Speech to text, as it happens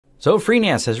So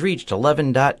FreeNAS has reached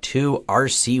 11.2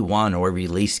 RC1, or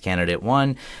Release Candidate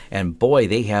 1, and boy,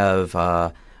 they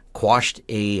have quashed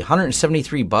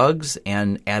 173 bugs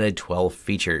and added 12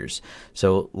 features.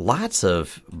 So lots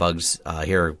of bugs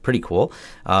here, pretty cool.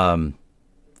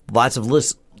 Lots of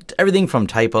lists, everything from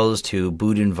typos to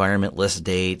boot environment list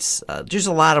dates. Just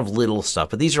a lot of little stuff,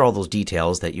 but these are all those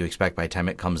details that you expect by the time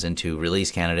it comes into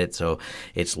release candidate, so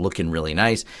it's looking really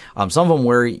nice. Some of them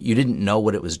where you didn't know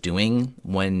what it was doing,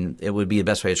 when it would be the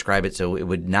best way to describe it, so it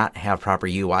would not have proper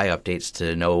UI updates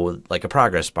to know, like a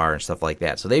progress bar and stuff like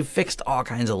that. So they've fixed all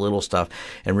kinds of little stuff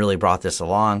and really brought this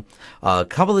along. A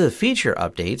couple of the feature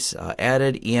updates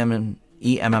added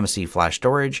eMMC flash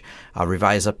storage,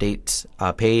 revised updates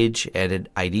page, added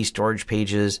ID storage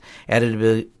pages,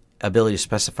 added ability to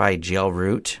specify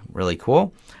jailroot, really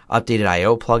cool. Updated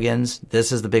I/O plugins.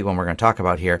 This is the big one we're going to talk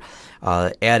about here.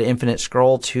 Add infinite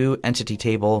scroll to entity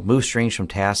table, move strings from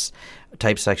tasks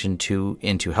type section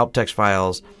into help text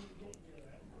files,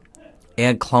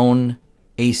 add clone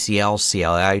ACL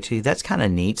CLI. That's kind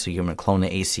of neat. So you can clone the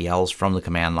ACLs from the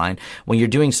command line. When you're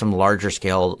doing some larger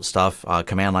scale stuff,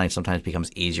 command line sometimes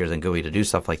becomes easier than GUI to do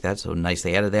stuff like that. So nice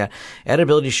they added that. Added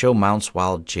ability to show mounts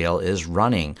while jail is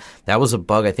running. That was a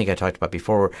bug I think I talked about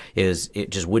before, is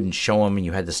it just wouldn't show them and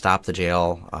you had to stop the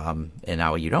jail, and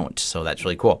now you don't. So that's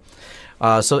really cool.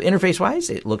 So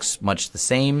interface-wise, it looks much the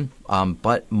same,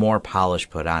 but more polish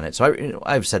put on it. So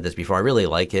I've said this before. I really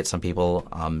like it. Some people,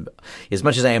 as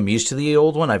much as I am used to the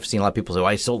old one, I've seen a lot of people say, oh,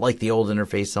 I still like the old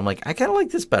interface. So I'm like, I kind of like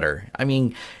this better. I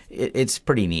mean, it's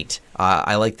pretty neat.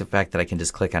 I like the fact that I can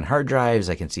just click on hard drives.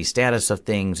 I can see status of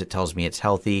things. It tells me it's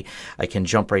healthy. I can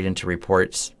jump right into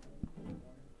reports.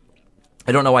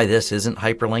 I don't know why this isn't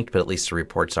hyperlinked, but at least the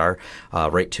reports are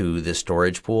right to the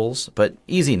storage pools. But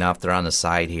easy enough. They're on the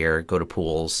side here. Go to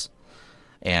pools,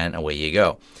 and away you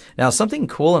go. Now, something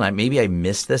cool, and maybe I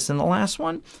missed this in the last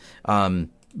one,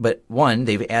 but one,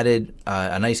 they've added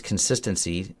a nice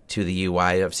consistency to the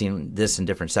UI. I've seen this in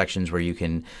different sections where you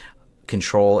can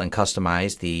control and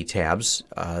customize the tabs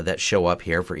that show up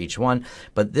here for each one.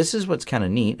 But this is what's kind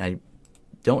of neat. I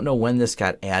don't know when this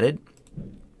got added,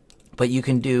 but you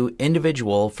can do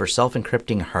individual for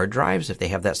self-encrypting hard drives. If they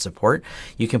have that support,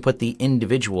 you can put the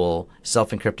individual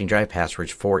self-encrypting drive passwords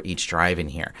for each drive in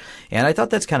here. And I thought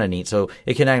that's kind of neat. So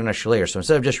it can add an extra layer. So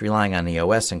instead of just relying on the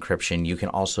OS encryption, you can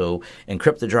also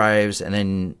encrypt the drives and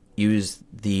then use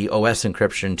the OS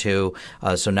encryption too.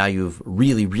 So now you've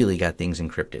really got things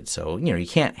encrypted. So, you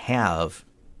can't have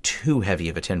too heavy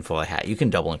of a tinfoil hat. You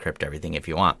can double encrypt everything if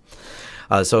you want.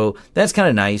 So that's kind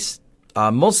of nice.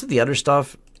 Most of the other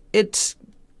stuff, it's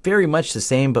very much the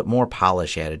same, but more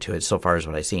polish added to it so far as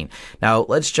what I've seen. Now,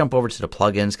 let's jump over to the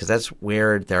plugins, because that's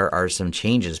where there are some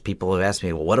changes. People have asked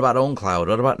me, well, what about OwnCloud?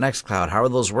 What about NextCloud? How are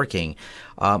those working?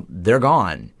 They're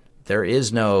gone. There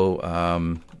is no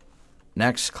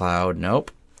NextCloud.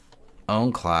 Nope.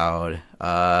 OwnCloud.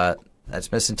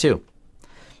 That's missing too.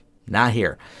 Not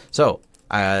here. So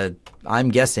I'm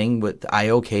guessing with the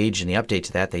I/O cage and the update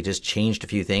to that, they just changed a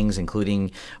few things,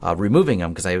 including removing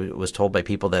them, because I was told by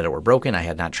people that it were broken. I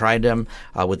had not tried them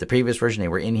with the previous version. They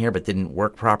were in here but didn't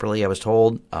work properly, I was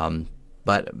told.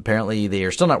 But apparently they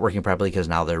are still not working properly because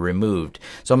now they're removed.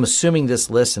 So I'm assuming this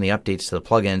list and the updates to the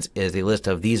plugins is a list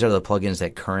of these are the plugins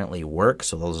that currently work.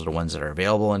 So those are the ones that are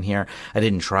available in here. I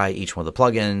didn't try each one of the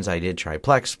plugins. I did try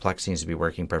Plex. Plex seems to be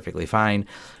working perfectly fine.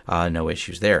 No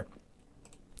issues there.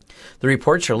 The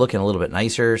reports are looking a little bit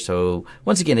nicer. So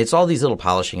once again, it's all these little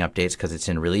polishing updates because it's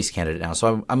in release candidate now.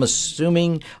 So I'm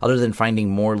assuming, other than finding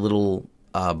more little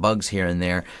bugs here and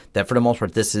there, that for the most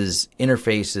part, this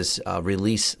interface is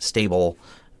release stable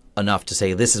enough to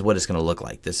say this is what it's going to look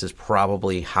like. This is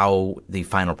probably how the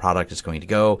final product is going to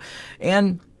go.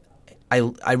 And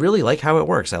I really like how it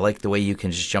works. I like the way you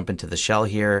can just jump into the shell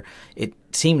here. It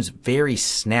seems very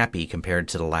snappy compared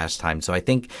to the last time. So I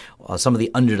think some of the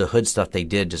under the hood stuff they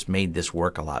did just made this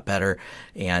work a lot better.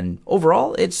 And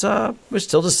overall, it's we're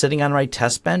still just sitting on right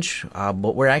test bench,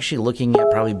 but we're actually looking at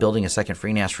probably building a second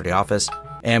FreeNAS for the office.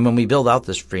 And when we build out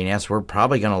this FreeNAS, we're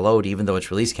probably going to load, even though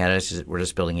it's release candidates, we're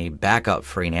just building a backup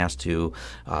FreeNAS to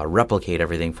replicate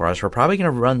everything for us. We're probably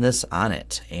going to run this on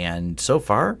it. And so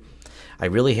far, I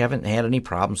really haven't had any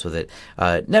problems with it.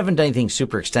 Never done anything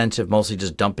super extensive, mostly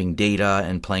just dumping data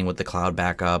and playing with the cloud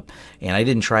backup. And I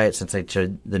didn't try it since I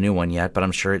tried the new one yet, but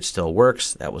I'm sure it still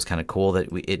works. That was kind of cool that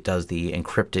it does the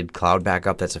encrypted cloud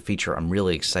backup. That's a feature I'm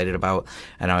really excited about.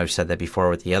 I know I've said that before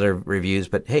with the other reviews,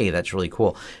 but hey, that's really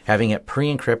cool. Having it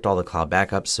pre-encrypt all the cloud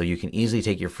backups so you can easily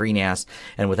take your FreeNAS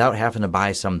and without having to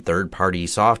buy some third-party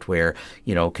software,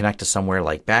 connect to somewhere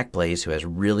like Backblaze, who has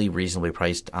really reasonably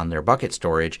priced on their bucket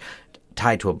storage,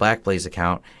 tied to a Backblaze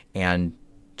account and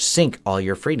sync all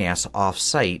your FreeNAS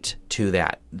off-site to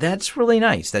that. That's really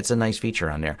nice. That's a nice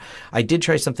feature on there. I did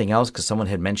try something else because someone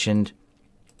had mentioned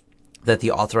that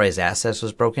the authorized access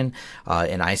was broken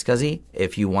in iSCSI.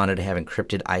 If you wanted to have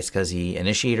encrypted iSCSI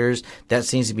initiators, that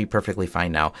seems to be perfectly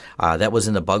fine now. That was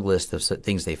in the bug list of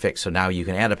things they fixed. So now you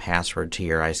can add a password to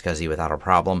your iSCSI without a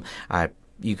problem.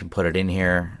 You can put it in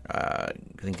here. I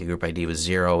think the group ID was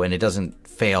 0, and it doesn't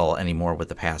fail anymore with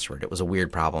the password. It was a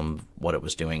weird problem what it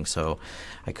was doing, so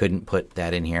I couldn't put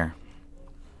that in here.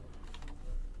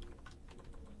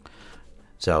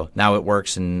 So now it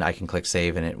works, and I can click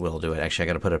save, and it will do it. Actually, I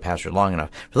got to put a password long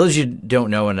enough. For those of you who don't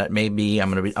know, and maybe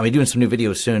I'll be doing some new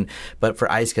videos soon, but for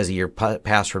iSCSI, your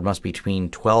password must be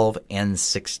between 12 and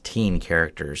 16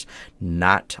 characters,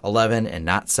 not 11 and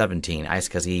not 17.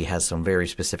 iSCSI has some very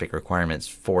specific requirements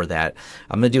for that.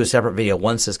 I'm going to do a separate video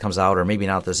once this comes out, or maybe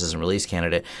not if this isn't release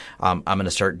candidate. I'm going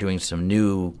to start doing some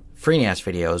new FreeNAS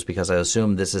videos because I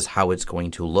assume this is how it's going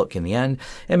to look in the end,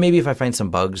 and maybe if I find some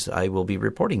bugs I will be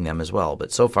reporting them as well.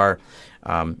 But so far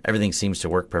everything seems to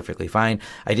work perfectly fine.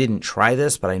 I didn't try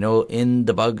this, but I know in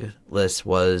the bug list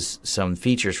was some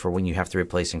features for when you have to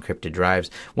replace encrypted drives.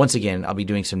 Once again, I'll be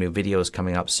doing some new videos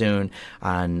coming up soon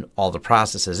on all the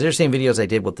processes. They're the same videos I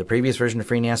did with the previous version of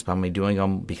FreeNAS, but I'm going to be doing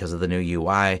them because of the new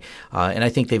UI, and I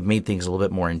think they've made things a little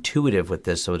bit more intuitive with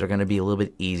this, so they're going to be a little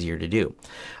bit easier to do.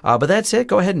 But that's it.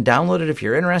 Go ahead and download it if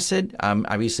you're interested.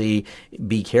 Obviously,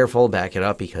 be careful, back it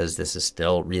up, because this is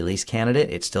still release candidate.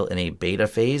 It's still in a beta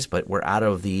phase, but we're out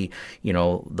of the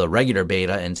the regular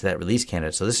beta into that release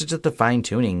candidate. So this is just the fine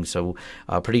tuning. So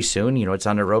pretty soon, it's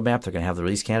on their roadmap. They're going to have the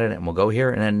release candidate, and we'll go here.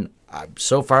 And then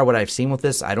so far, what I've seen with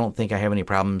this, I don't think I have any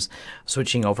problems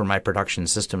switching over my production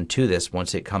system to this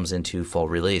once it comes into full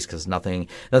release, because nothing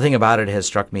about it has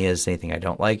struck me as anything I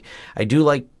don't like. I do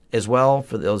like as well,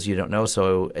 for those of you who don't know,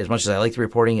 so as much as I like the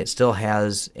reporting, it still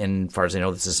has, and as far as I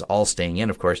know, this is all staying in,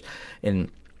 of course, in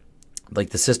like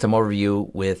the system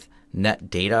overview with net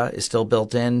data is still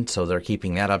built in, so they're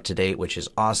keeping that up to date, which is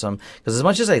awesome. Because as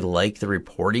much as I like the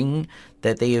reporting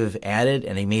that they have added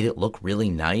and they made it look really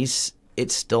nice,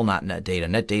 it's still not net data.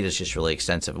 Net data is just really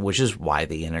extensive, which is why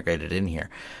they integrated it in here.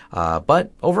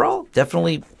 But overall,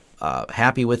 definitely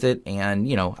happy with it, and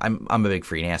I'm a big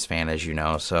FreeNAS fan, as you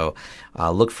know, so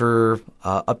look for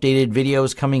updated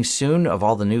videos coming soon of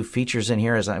all the new features in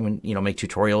here, as I make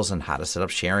tutorials on how to set up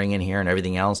sharing in here and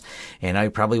everything else. And I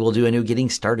probably will do a new getting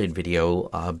started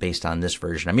video based on this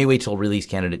version. I may wait till release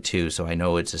candidate 2, so I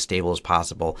know it's as stable as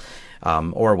possible,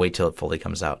 or wait till it fully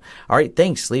comes out. All right,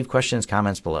 thanks. Leave questions,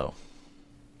 comments below.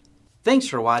 Thanks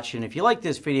for watching. If you like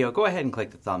this video, go ahead and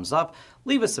click the thumbs up.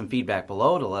 Leave us some feedback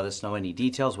below to let us know any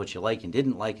details, what you like and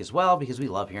didn't like as well, because we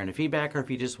love hearing the feedback. Or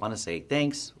if you just want to say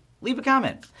thanks, leave a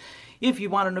comment. If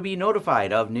you want to be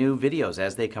notified of new videos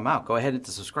as they come out, go ahead and hit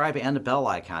the subscribe and the bell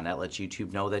icon. That lets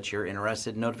YouTube know that you're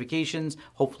interested in notifications.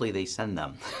 Hopefully they send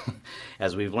them,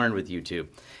 as we've learned with YouTube.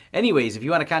 Anyways, if you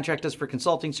want to contract us for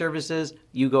consulting services,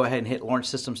 you go ahead and hit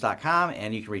lawrencesystems.com,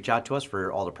 and you can reach out to us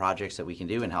for all the projects that we can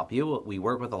do and help you. We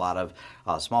work with a lot of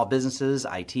small businesses,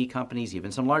 IT companies,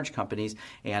 even some large companies,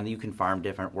 and you can farm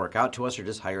different work out to us or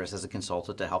just hire us as a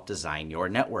consultant to help design your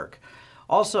network.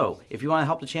 Also, if you want to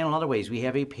help the channel in other ways, we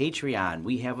have a Patreon.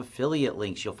 We have affiliate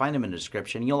links. You'll find them in the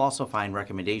description. You'll also find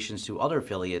recommendations to other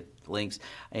affiliate links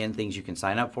and things you can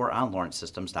sign up for on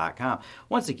lawrencesystems.com.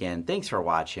 Once again, thanks for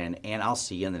watching, and I'll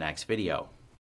see you in the next video.